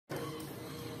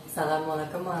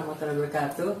Assalamualaikum warahmatullahi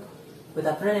wabarakatuh. Good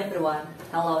afternoon everyone.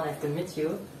 Hello, nice to meet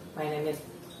you. My name is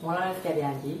Maulana Rizky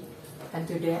Ardiandi, and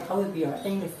today I will be your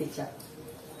English teacher.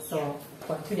 So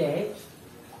for today,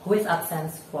 who is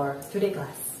absent for today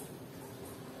class?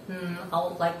 I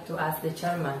would like to ask the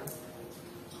chairman,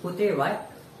 Putri, right?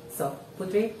 So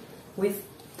Putri, who is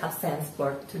absent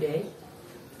for today?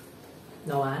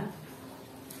 No one?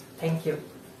 Thank you.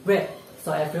 Great.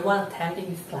 So everyone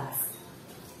attending this class.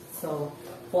 So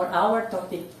for our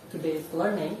topic today's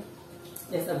learning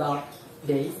is about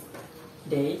days,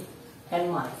 day, and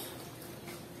month.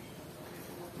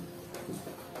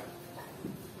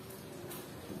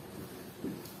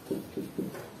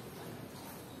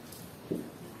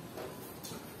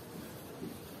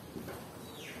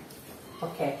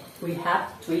 Okay, we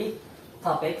have 3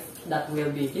 topics that will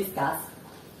be discussed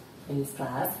in this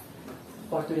class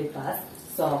for today's class.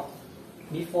 So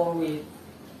before we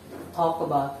talk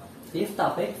about these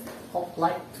topics, I would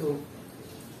like to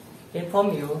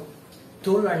inform you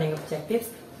 2 learning objectives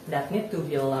that need to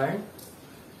be learned.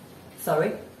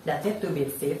 That need to be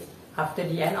achieved after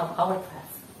the end of our class.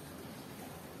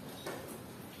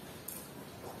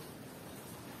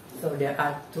 So there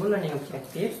are 2 learning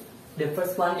objectives. The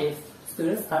first one is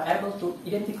students are able to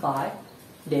identify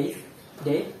days,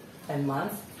 date, and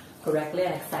months correctly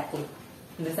and exactly.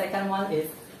 And the second one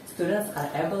is students are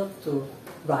able to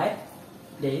write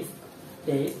days,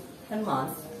 dates, and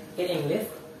months in English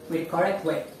with correct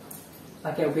way.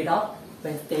 Okay, without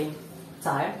wasting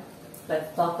time, let's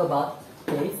talk about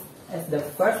days as the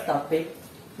first topic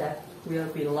that will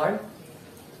be learned.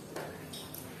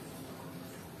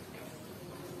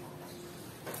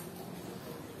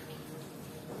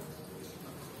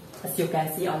 As you can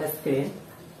see on the screen,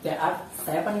 there are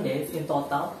 7 days in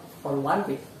total for 1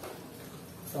 week.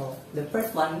 So the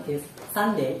first one is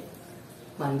Sunday,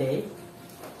 Monday,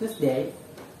 Tuesday,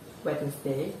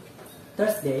 Wednesday,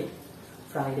 Thursday,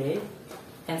 Friday,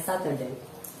 and Saturday.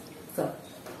 So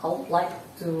I would like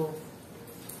to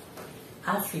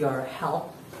ask your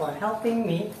help for helping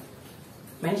me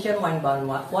mention one by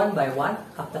one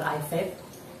after I said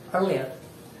earlier.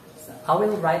 So I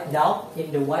will write down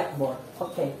in the whiteboard.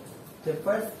 Okay, the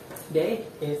first day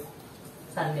is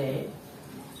Sunday.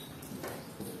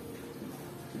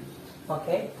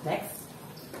 Okay, next,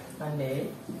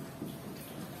 Monday.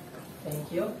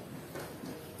 Thank you.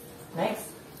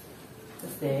 Next,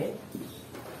 Tuesday.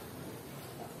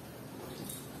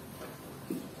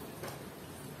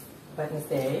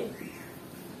 Wednesday.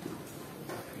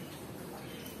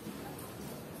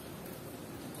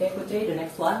 Okay, Putri, the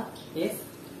next one is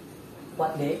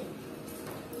what day?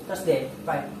 Thursday.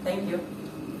 Right, thank you.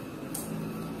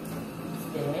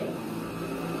 Thursday.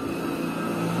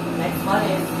 Next one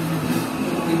is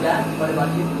done. What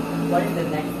about you? What is the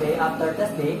next day after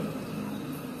Thursday?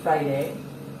 Friday.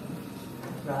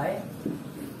 Right.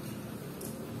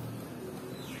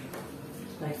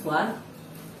 Next one.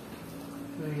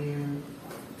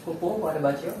 Pupu, what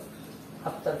about you?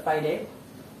 After Friday?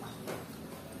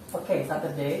 Okay,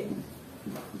 Saturday.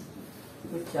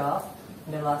 Good job.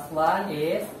 And the last one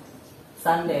is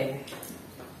Sunday.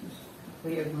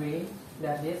 We agree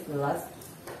that this is the last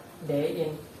day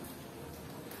in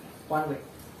 1 week.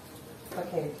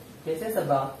 Okay, this is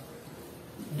about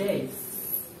days.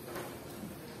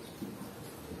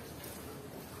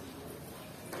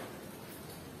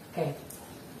 Okay.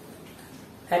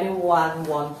 Anyone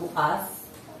want to ask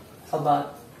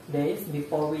about days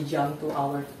before we jump to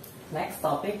our next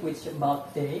topic, which is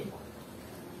about day?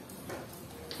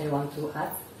 Anyone want to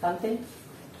ask something?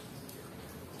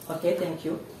 Okay, thank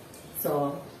you.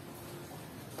 So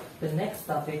the next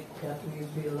topic that we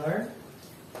will learn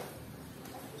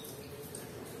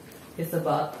is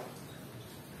about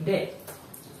day.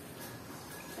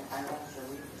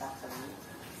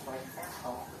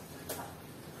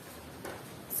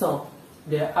 So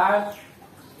there are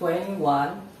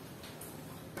 21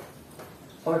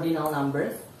 ordinal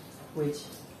numbers which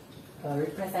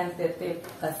represented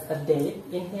as a date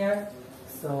in here.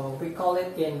 So we call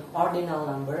it in ordinal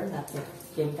number, not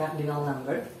in cardinal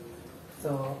number.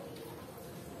 So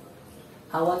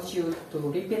I want you to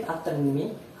repeat after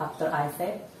me after I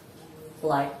say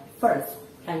like first,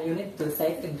 and you need to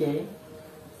say it again.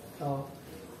 So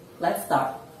let's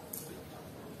start.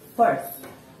 First,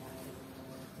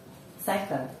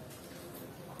 second,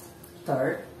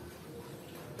 third,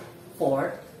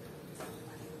 fourth,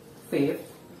 fifth,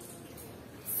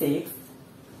 sixth,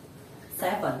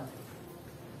 seventh,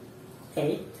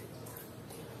 eighth,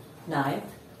 ninth,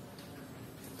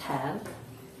 10th,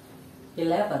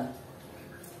 11th,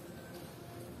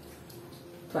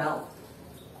 12th,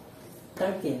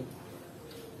 13th,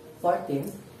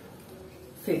 14th,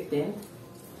 15th,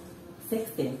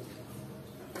 16th,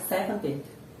 17th,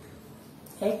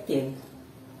 18th,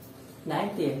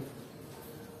 19th,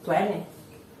 20,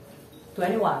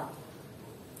 21,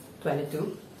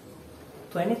 22,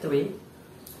 23,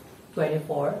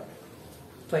 24,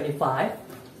 25,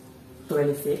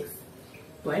 26,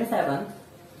 27,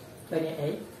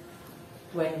 28,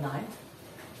 29,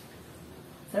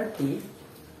 30,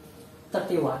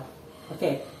 31.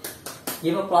 Okay,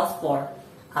 give applause for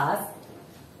us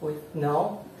who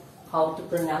know how to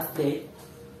pronounce date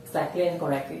exactly and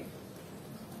correctly.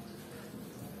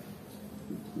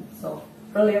 So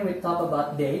earlier we talked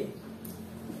about date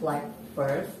like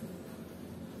first,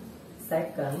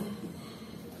 second,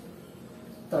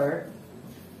 third,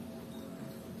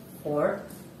 fourth,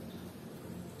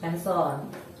 and so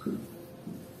on.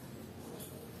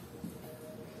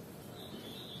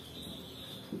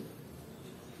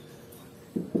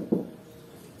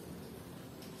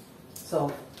 So,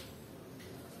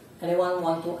 anyone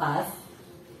want to ask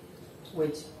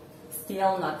which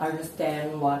still not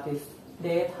understand what is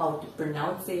date, how to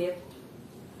pronounce it,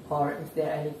 or is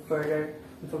there any further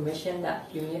information that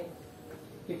you need?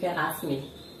 You can ask me.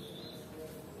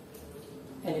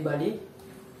 Anybody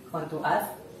want to ask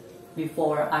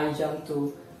before I jump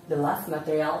to the last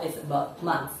material is about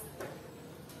months?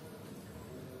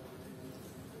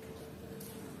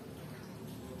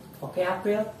 Okay,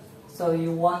 April. So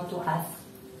you want to ask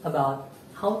about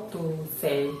how to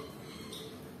say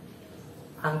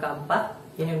angka 4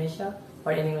 in Indonesia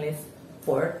or in English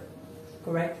 4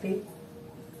 correctly?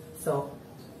 So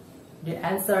the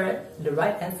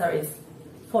right answer is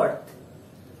 4th.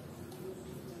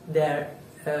 There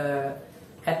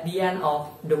at the end of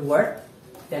the word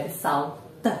there is sound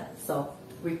t, so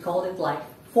we call it like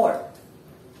 4th.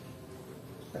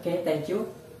 Okay, thank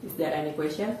you. Is there any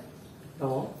question?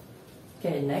 No.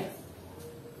 Okay, next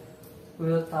we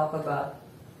will talk about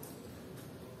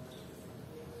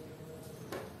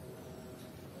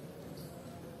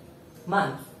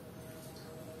months.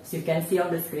 As you can see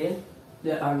on the screen,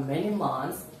 there are many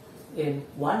months in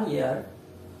 1 year,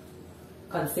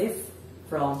 consists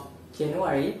from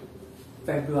January,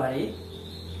 February,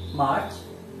 March,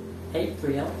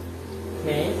 April,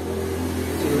 May,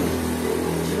 June,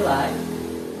 July,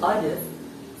 August,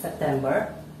 September,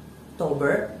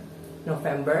 October,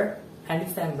 November, and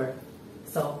December.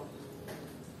 So,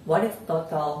 what is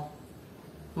total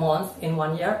months in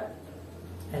 1 year?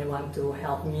 Anyone to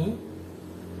help me?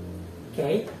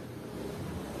 Okay.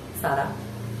 Sarah.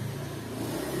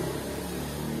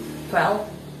 12.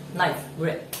 Nice.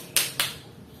 Great.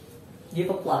 Give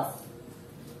a plus.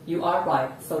 You are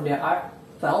right. So there are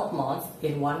 12 months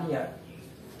in 1 year.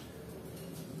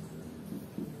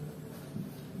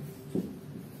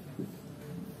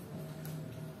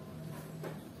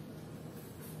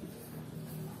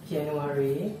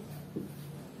 January,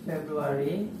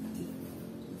 February,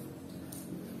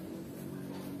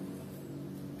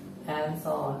 and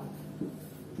so on.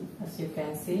 As you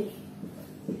can see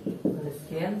on the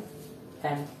screen,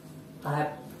 and I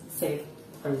have said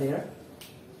earlier.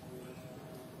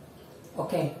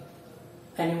 Okay,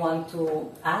 anyone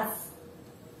to ask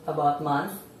about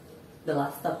months, the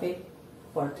last topic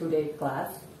for today's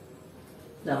class?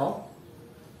 No?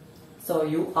 So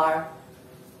you are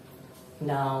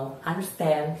now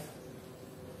understand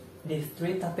these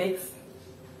 3 topics?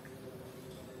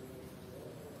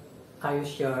 Are you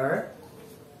sure?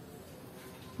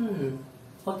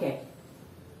 Okay.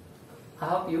 I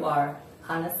hope you are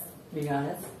being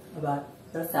honest about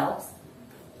yourselves.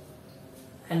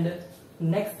 And the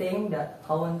next thing that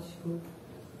I want you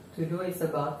to do is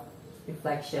about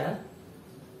reflection.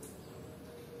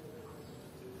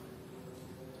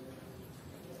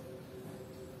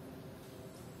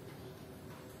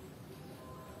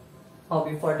 Oh,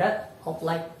 before that, I would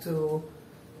like to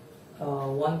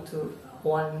want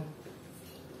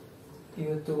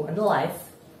you to analyze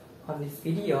on this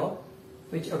video,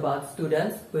 which about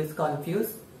students who is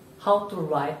confused how to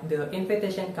write the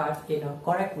invitation cards in a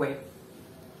correct way.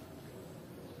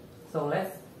 So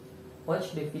let's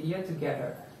watch the video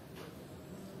together.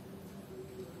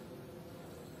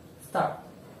 Start.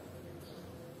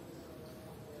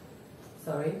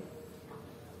 Sorry.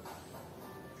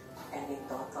 And in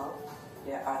total,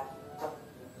 there are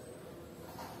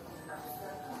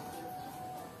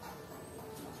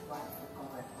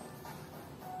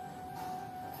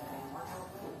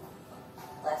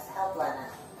let's help Lana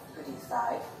to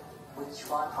decide which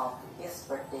one of his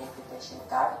birthday invitation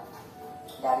card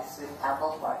that is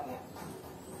suitable for him.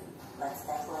 Let's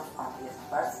take a look on his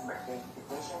first birthday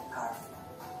invitation card.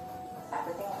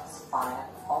 Everything is fine and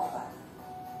open,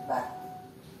 but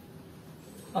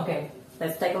okay,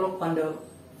 let's take a look on the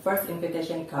first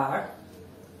invitation card.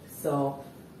 So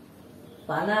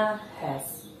Lana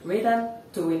has written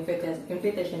two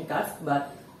invitation cards,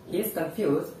 but he is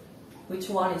confused which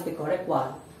one is the correct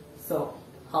one. So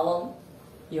I want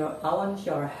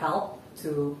your help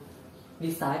to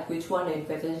decide which one the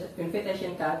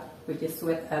invitation card which is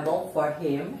suitable for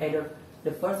him, either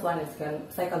the first one or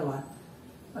second one.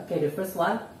 Okay, the first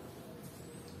one,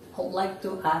 I would like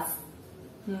to ask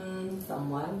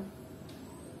someone.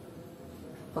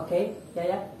 Okay,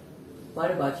 yeah.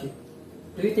 What about you?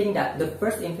 Do you think that the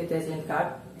first invitation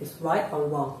card is right or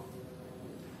wrong?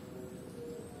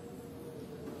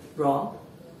 Wrong?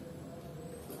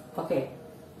 Okay,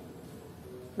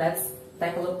 let's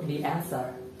take a look at the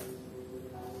answer.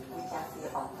 We can see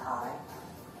on time.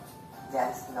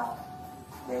 There is no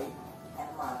day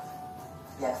and month.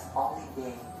 Yes, only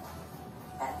day.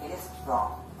 And it is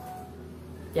wrong.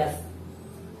 Yes,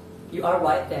 you are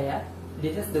right there. Yeah?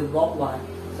 This is the wrong one.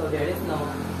 So there is no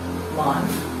month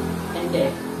and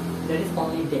day. There is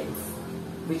only days,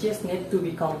 which is need to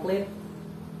be complete.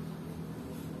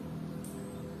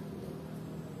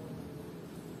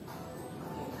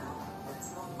 Okay, now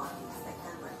let's move on to the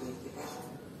second birthday invitation.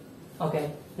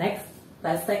 Okay, next,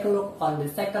 let's take a look on the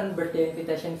second birthday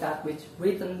invitation card, which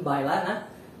written by Lana.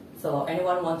 So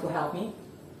anyone want to help me?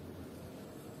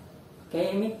 Okay,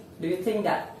 Amy, do you think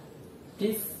that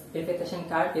this invitation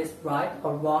card is right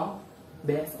or wrong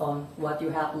based on what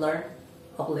you have learned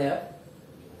earlier?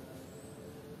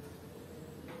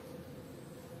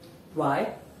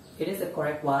 Right, it is the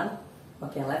correct one.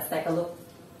 Okay, let's take a look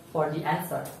for the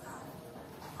answer.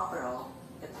 Overall,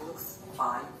 it looks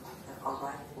fine and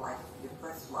alright like the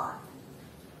first one.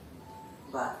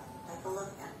 But take a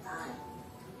look at time.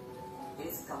 It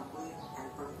is complete and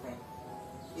perfect.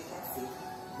 You can see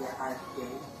there are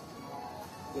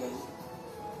day,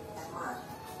 and month.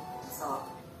 So,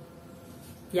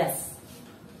 Yes,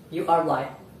 you are right.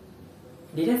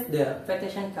 This is the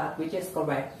invitation card which is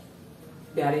correct.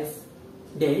 There is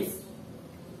days,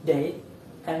 day,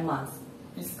 and months.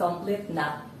 It's complete,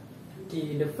 not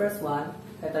the first one,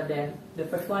 rather than the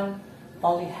first one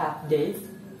only have days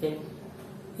in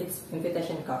its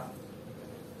invitation card.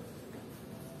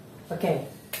 Okay,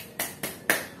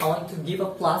 I want to give a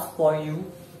plus for you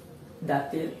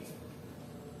that is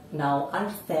now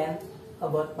understand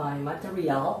about my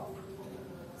material.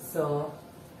 So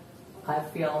I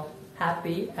feel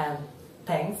happy and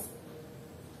thanks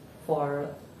for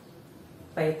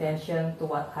pay attention to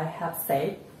what I have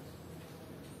said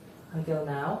until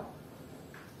now.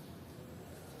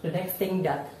 The next thing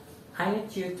that I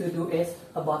need you to do is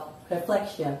about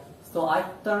reflection. So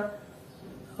after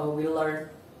we learn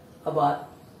about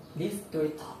these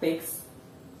three topics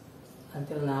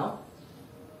until now,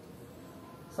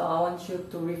 so I want you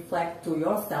to reflect to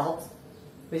yourselves,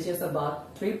 which is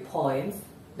about 3 points.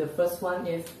 The first one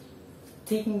is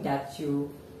thing that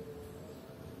you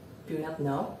do not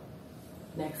know.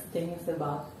 Next thing is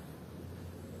about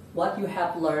what you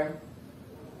have learned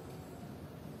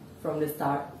from the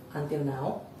start until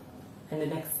now. And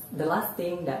the last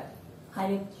thing that I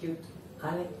need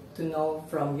to know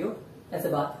from you is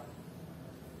about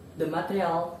the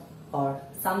material or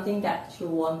something that you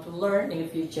want to learn in the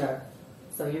future.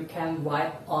 So you can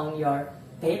write on your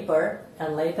paper,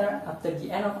 and later after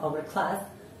the end of our class,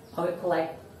 I will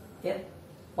collect it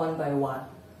one by one.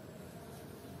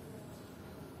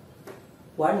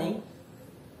 Warning.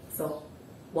 So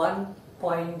one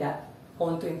point that I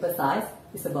want to emphasize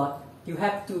is about you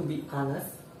have to be honest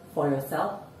for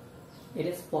yourself. It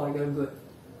is for your good.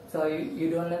 So you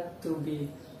don't have to be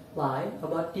lie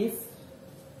about this,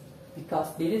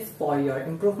 because this is for your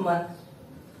improvement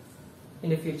in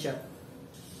the future.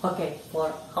 Okay,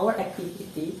 for our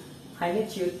activity, I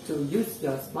need you to use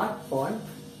your smartphone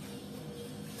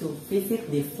to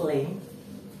visit this link.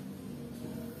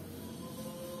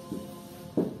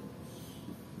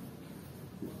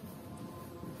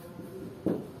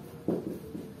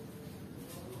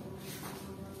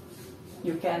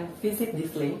 You can visit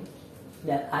this link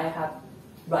that I have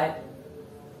write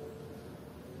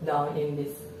down in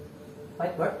this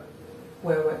whiteboard,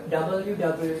 where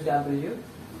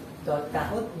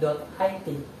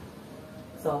www.kahoot.it.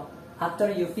 So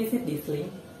after you visit this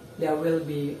link, there will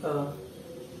be a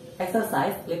little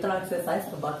exercise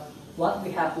about what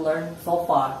we have learned so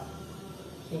far,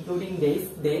 including days,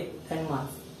 date, and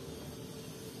months.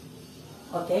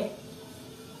 Okay,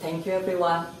 thank you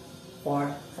everyone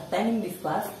for attending this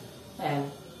class,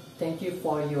 and thank you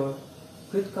for your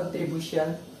good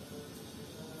contribution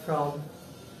from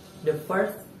the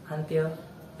first until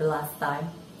the last time.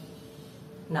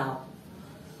 Now,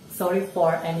 sorry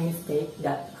for any mistake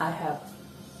that I have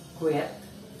created,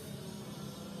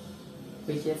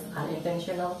 which is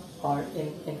unintentional or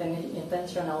in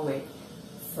intentional way.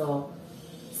 So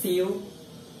see you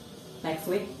next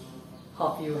week.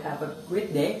 Hope you have a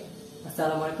great day.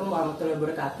 Wassalamualaikum warahmatullahi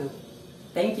wabarakatuh.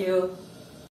 Thank you.